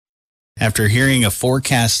after hearing a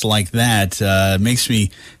forecast like that, makes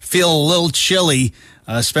me feel a little chilly,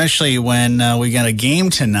 especially when we got a game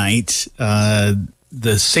tonight.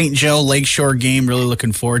 The St. Joe Lakeshore game, really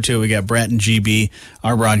looking forward to it. We got Brett and GB,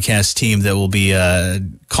 our broadcast team, that will be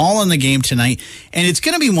calling the game tonight. And it's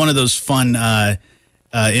going to be one of those fun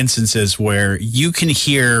instances where you can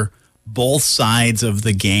hear both sides of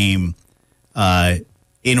the game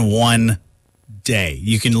in one day.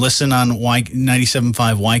 You can listen on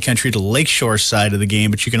 97.5 Y Country to Lakeshore side of the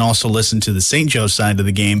game, but you can also listen to the St. Joe side of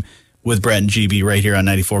the game with Brett and GB right here on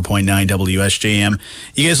 94.9 WSJM.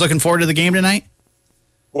 You guys looking forward to the game tonight?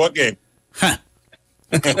 What game? Huh.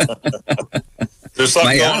 There's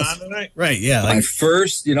something going on tonight? Right, yeah. My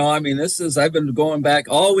first, I've been going back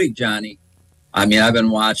all week, Johnny. I've been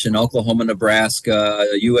watching Oklahoma, Nebraska,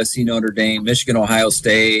 USC, Notre Dame, Michigan, Ohio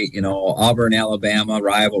State, Auburn, Alabama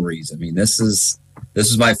rivalries. This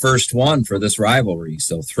is my first one for this rivalry.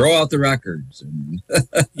 So throw out the records.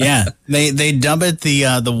 Yeah, they dub it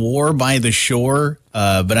the war by the shore.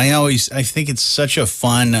 But I think it's such a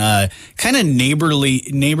fun kind of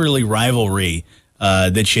neighborly rivalry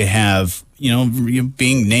that you have.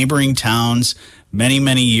 Being neighboring towns.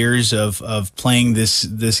 Many years of playing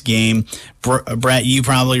this game. Brett, you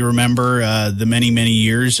probably remember the many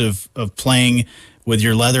years of playing with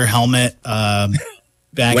your leather helmet back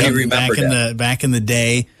in the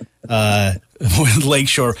day with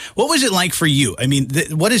Lakeshore. What was it like for you?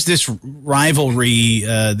 What is this rivalry,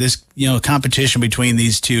 this competition between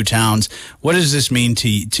these two towns? What does this mean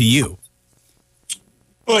to you?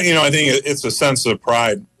 Well, I think it's a sense of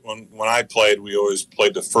pride. When I played, we always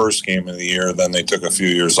played the first game of the year. Then they took a few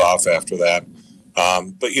years off after that.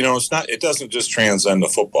 But it's not. It doesn't just transcend to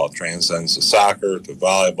football. It transcends to soccer, to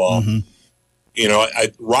volleyball.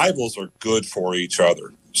 Mm-hmm. Rivals are good for each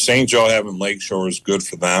other. St. Joe having Lakeshore is good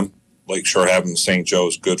for them. Lakeshore having St. Joe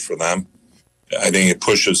is good for them. I think it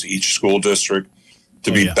pushes each school district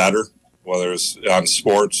to be better, whether it's on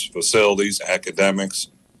sports, facilities, academics,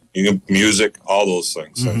 music, all those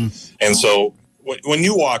things. Mm-hmm. And so. When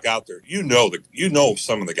you walk out there, you know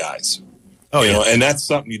some of the guys. Oh, yeah. And that's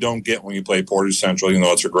something you don't get when you play Portage Central.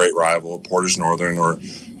 It's a great rival, Portage Northern, or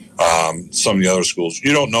some of the other schools.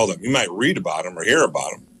 You don't know them. You might read about them or hear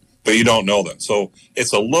about them, but you don't know them. So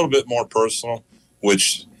it's a little bit more personal,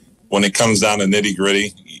 which when it comes down to nitty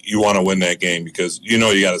gritty, you want to win that game because you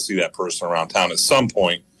got to see that person around town at some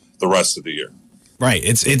point the rest of the year. Right.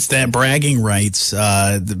 It's that bragging rights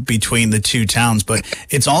between the two towns, but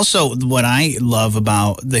it's also what I love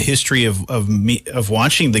about the history of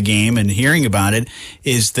watching the game and hearing about it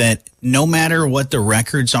is that no matter what the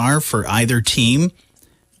records are for either team,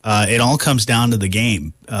 it all comes down to the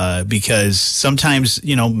game because sometimes,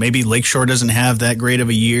 maybe Lakeshore doesn't have that great of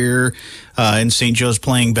a year and St. Joe's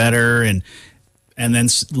playing better and then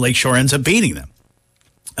Lakeshore ends up beating them.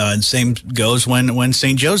 And same goes when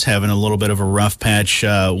St. Joe's having a little bit of a rough patch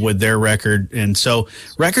with their record. And so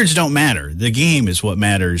records don't matter. The game is what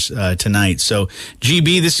matters tonight. So,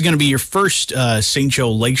 GB, this is going to be your first St.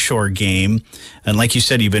 Joe Lakeshore game. And like you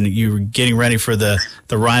said, you were getting ready for the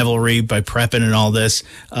rivalry by prepping and all this.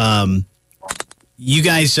 You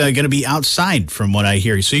guys are going to be outside from what I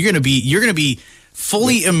hear. So you're going to be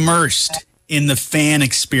fully immersed in the fan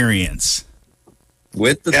experience.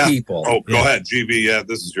 With the people. Oh, go ahead, GB. Yeah,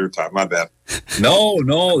 this is your time. My bad.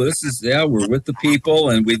 No, this is, we're with the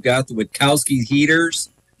people, and we've got the Witkowski heaters.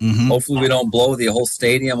 Mm-hmm. Hopefully we don't blow the whole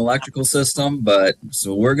stadium electrical system, but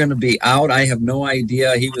so we're going to be out. I have no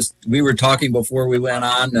idea. We were talking before we went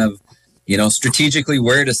on of, strategically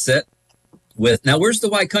where to sit with. Now, where's the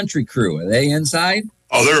Y Country crew? Are they inside?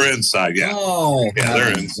 Oh, they're inside, yeah. Oh, yeah,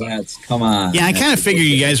 they're inside. Come on. Yeah, I kind of figure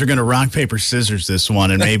you guys are going to rock, paper, scissors this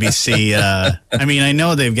one and maybe see. I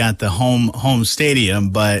know they've got the home stadium,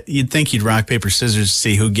 but you'd think you'd rock, paper, scissors to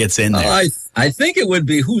see who gets in there. I think it would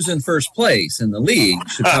be who's in first place in the league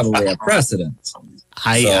should probably have precedence.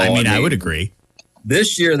 I would agree.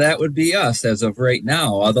 This year, that would be us as of right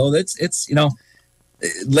now, although it's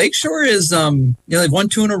Lakeshore is, they've won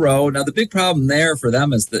 2 in a row. Now, the big problem there for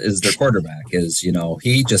them is their quarterback is,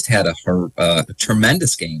 he just had a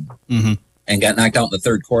tremendous game and got knocked out in the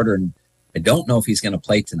third quarter. And I don't know if he's going to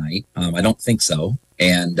play tonight. I don't think so.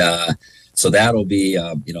 And so that'll be,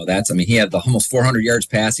 he had almost 400 yards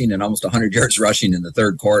passing and almost 100 yards rushing in the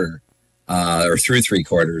third quarter or through 3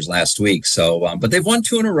 quarters last week. So, but they've won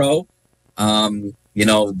 2 in a row.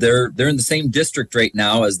 They're in the same district right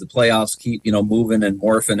now as the playoffs keep, moving and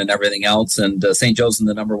morphing and everything else. And St. Joe's in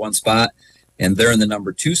the number 1 spot, and they're in the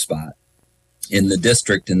number 2 spot in the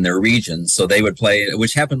district in their region. So they would play,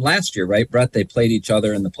 which happened last year, right, Brett? They played each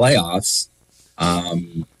other in the playoffs.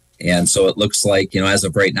 And so it looks like, as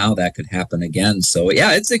of right now, that could happen again. So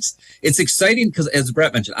yeah, it's exciting because, as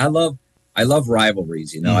Brett mentioned, I love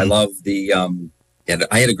rivalries. I love the and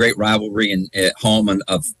I had a great rivalry at home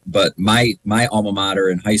but my alma mater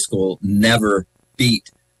in high school never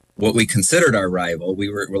beat what we considered our rival.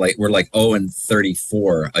 We're like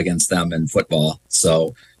 0-34 against them in football.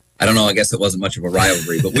 So I don't know. I guess it wasn't much of a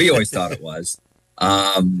rivalry, but we always thought it was.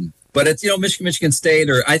 But it's, Michigan State,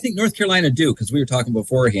 or I think North Carolina Duke, because we were talking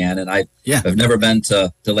beforehand, and I've never been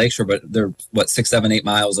to Lakeshore, but they're 6, 7, 8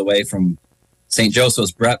 miles away from St.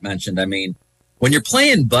 Joseph's. Brett mentioned. I mean, when you're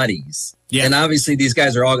playing buddies, and obviously these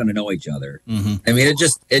guys are all going to know each other. Mm-hmm. I mean, it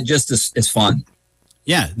just is fun.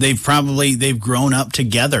 Yeah, they've grown up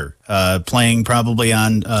together, playing probably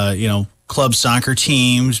on club soccer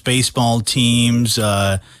teams, baseball teams,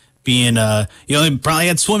 being they probably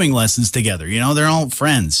had swimming lessons together. They're all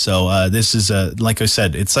friends. So this is like I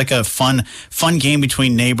said, it's like a fun game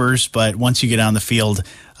between neighbors. But once you get on the field,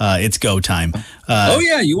 it's go time.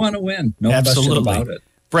 You want to win? No question about it.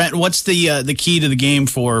 Brett, what's the key to the game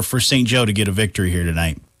for St. Joe to get a victory here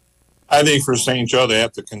tonight? I think for St. Joe, they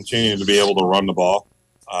have to continue to be able to run the ball.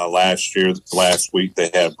 Last week, they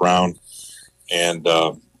had Brown and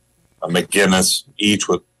McGinnis each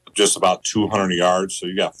with just about 200 yards. So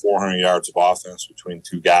you got 400 yards of offense between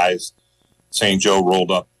two guys. St. Joe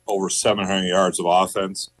rolled up over 700 yards of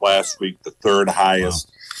offense last week, the third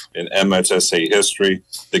highest in MHSA history.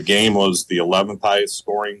 The game was the 11th highest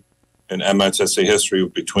scoring in MHSA history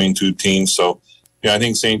between two teams. So, I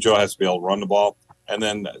think St. Joe has to be able to run the ball. And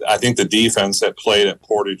then I think the defense that played at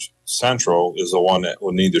Portage Central is the one that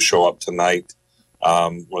will need to show up tonight,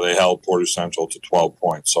 where they held Portage Central to 12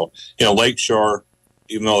 points. So, Lakeshore,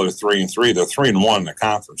 even though they're 3-3, they're 3-1 in the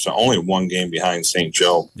conference. So only one game behind St.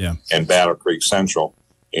 Joe and Battle Creek Central.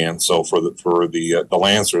 And so for the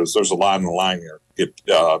Lancers, there's a lot on the line here. Get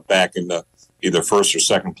back into either first or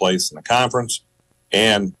second place in the conference,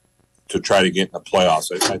 and to try to get in the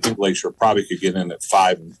playoffs. I think Lakeshore probably could get in at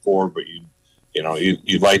 5-4, but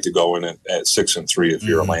you'd like to go in at 6-3 if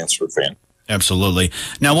you're a Lancer fan. Absolutely.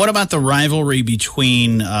 Now, what about the rivalry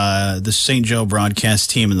between the St. Joe broadcast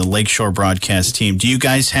team and the Lakeshore broadcast team? Do you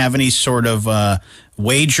guys have any sort of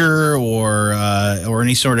wager or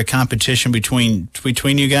any sort of competition between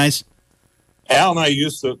you guys? Al and I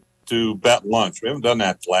used to bet lunch. We haven't done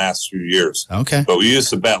that the last few years. Okay. But we used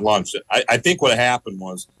to bet lunch. I think what happened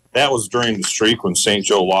was that was during the streak when St.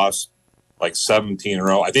 Joe lost like 17 in a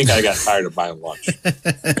row. I think I got tired of buying lunch.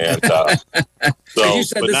 And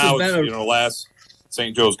but now it's,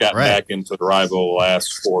 St. Joe's got back into the rival the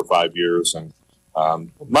last 4 or 5 years. And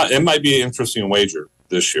it might be an interesting wager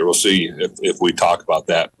this year. We'll see if we talk about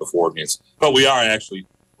that before it means. But we are actually,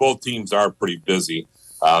 both teams are pretty busy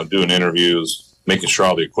doing interviews, making sure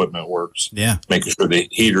all the equipment works, making sure the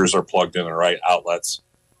heaters are plugged in the right outlets.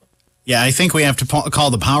 Yeah, I think we have to call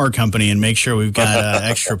the power company and make sure we've got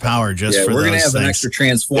extra power just for those we're going to have things. An extra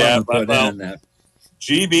transformer put in that.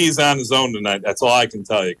 GB's on his own tonight. That's all I can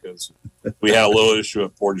tell you, because we had a little issue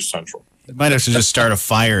at Portage Central. You might have to just start a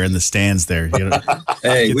fire in the stands there.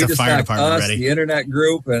 Hey, we just knocked us, ready. The internet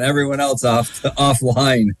group, and everyone else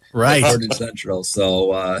offline. Right, Portage Central.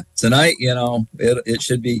 So tonight, it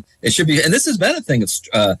should be, and this has been a thing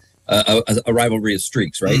of a rivalry of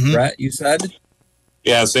streaks, right, Brett? You said.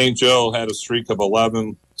 Yeah, St. Joe had a streak of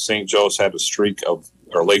 11. St. Joe's had a streak of,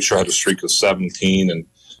 or Lakeshore had a streak of 17. And,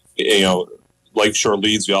 Lakeshore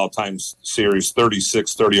leads the all-time series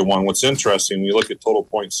 36-31. What's interesting, when you look at total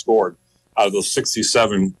points scored, out of those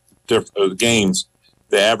 67 games,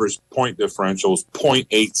 the average point differential was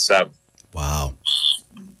 0.87. Wow.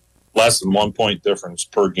 Less than 1 point difference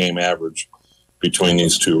per game average between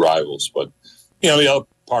these two rivals. But, the other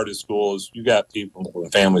part of school is you got people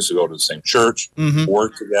and families who go to the same church,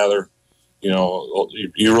 work together. You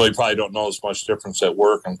really probably don't know as much difference at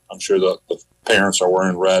work. I'm sure the parents are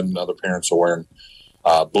wearing red and other parents are wearing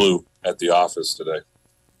blue at the office today.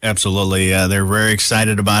 Absolutely. They're very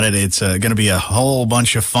excited about it. It's going to be a whole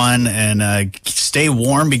bunch of fun, and stay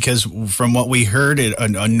warm, because from what we heard,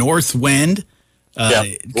 a north wind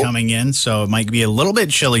coming in, so it might be a little bit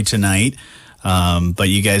chilly tonight. But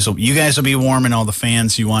you guys will be warm, and all the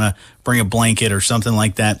fans, you want to bring a blanket or something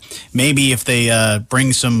like that. Maybe if they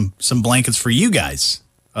bring some blankets for you guys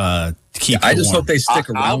to keep. I just warm. Hope they stick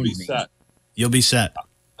around. I'll be set. You'll be set.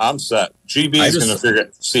 I'm set. GB is going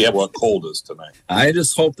to see what cold is tonight. I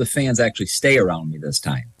just hope the fans actually stay around me this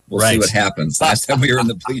time. We'll see what happens. Last time we were in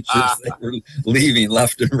the bleachers, they were leaving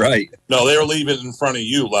left and right. No, they were leaving in front of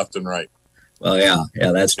you left and right. Well, yeah,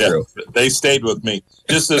 that's true. They stayed with me.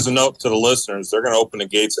 Just as a note to the listeners, they're going to open the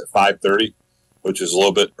gates at 5:30, which is a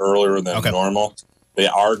little bit earlier than normal. They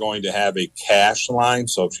are going to have a cash line,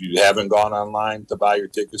 so if you haven't gone online to buy your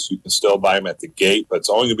tickets, you can still buy them at the gate, but it's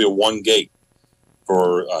only going to be a one gate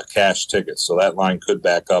for cash tickets. So that line could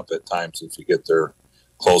back up at times if you get there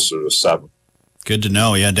closer to 7. Good to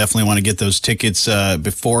know. Yeah, definitely want to get those tickets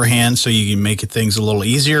beforehand so you can make things a little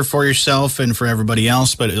easier for yourself and for everybody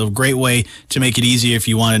else. But a great way to make it easy if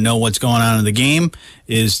you want to know what's going on in the game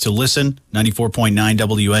is to listen. 94.9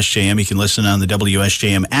 WSJM. You can listen on the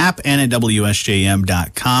WSJM app and at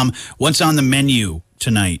WSJM.com. What's on the menu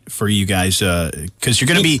tonight for you guys? Because you're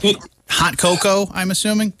going to be hot cocoa, I'm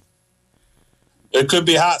assuming? It could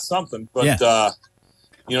be hot something, but,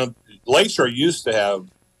 Lakeshore used to have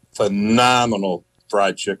phenomenal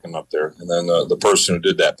fried chicken up there, and then the person who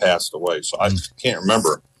did that passed away, so I can't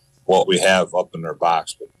remember what we have up in their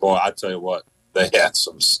box, but boy, I tell you what, they had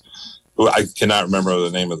some. I cannot remember the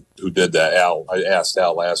name of who did that. Al, I asked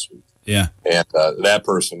Al last week, and that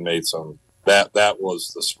person made some. That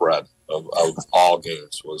was the spread of all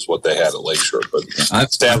games was what they had at Lakeshore, but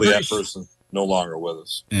sadly that person no longer with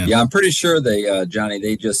us. Yeah, I'm pretty sure they, Johnny,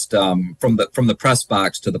 they just from the press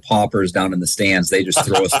box to the paupers down in the stands, they just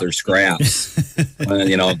throw us their scraps.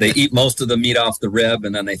 They eat most of the meat off the rib,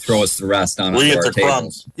 and then they throw us the rest on our tables.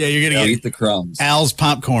 Crumbs. Yeah, you're gonna eat the crumbs. Al's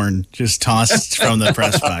popcorn just tossed from the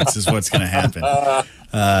press box is what's gonna happen.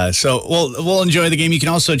 So we'll enjoy the game. You can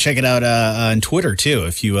also check it out on Twitter too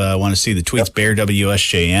if you want to see the tweets. Bear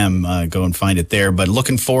WSJM, go and find it there. But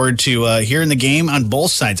looking forward to hearing the game on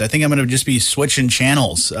both sides. I think I'm going to just be switching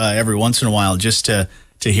channels every once in a while just to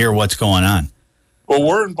hear what's going on. Well,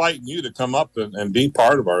 we're inviting you to come up and be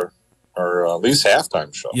part of our at least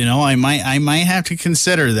halftime show. I might have to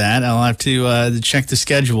consider that. I'll have to check the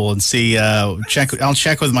schedule and see. I'll check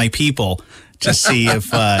with my people to see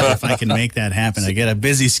if I can make that happen. I get a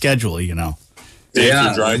busy schedule, See if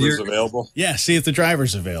the driver's available. Yeah, see if the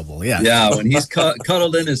driver's available. Yeah. Yeah, when he's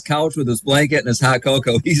cuddled in his couch with his blanket and his hot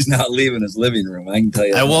cocoa, he's not leaving his living room. I can tell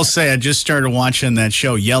you. I will say I just started watching that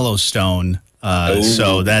show Yellowstone,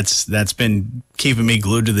 so that's been keeping me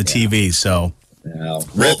glued to the TV. So.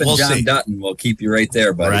 Rip and John Dutton will keep you right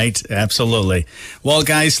there, buddy. Right, absolutely. Well,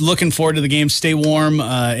 guys, looking forward to the game. Stay warm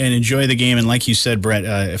and enjoy the game. And like you said,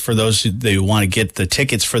 Brett, for those who want to get the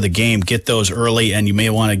tickets for the game, get those early, and you may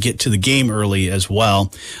want to get to the game early as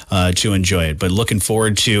well to enjoy it. But looking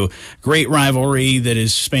forward to great rivalry that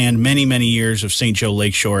has spanned many, many years of St. Joe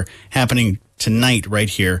Lakeshore happening tonight right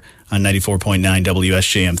here on 94.9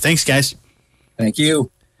 WSJM. Thanks, guys. Thank you.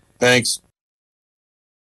 Thanks.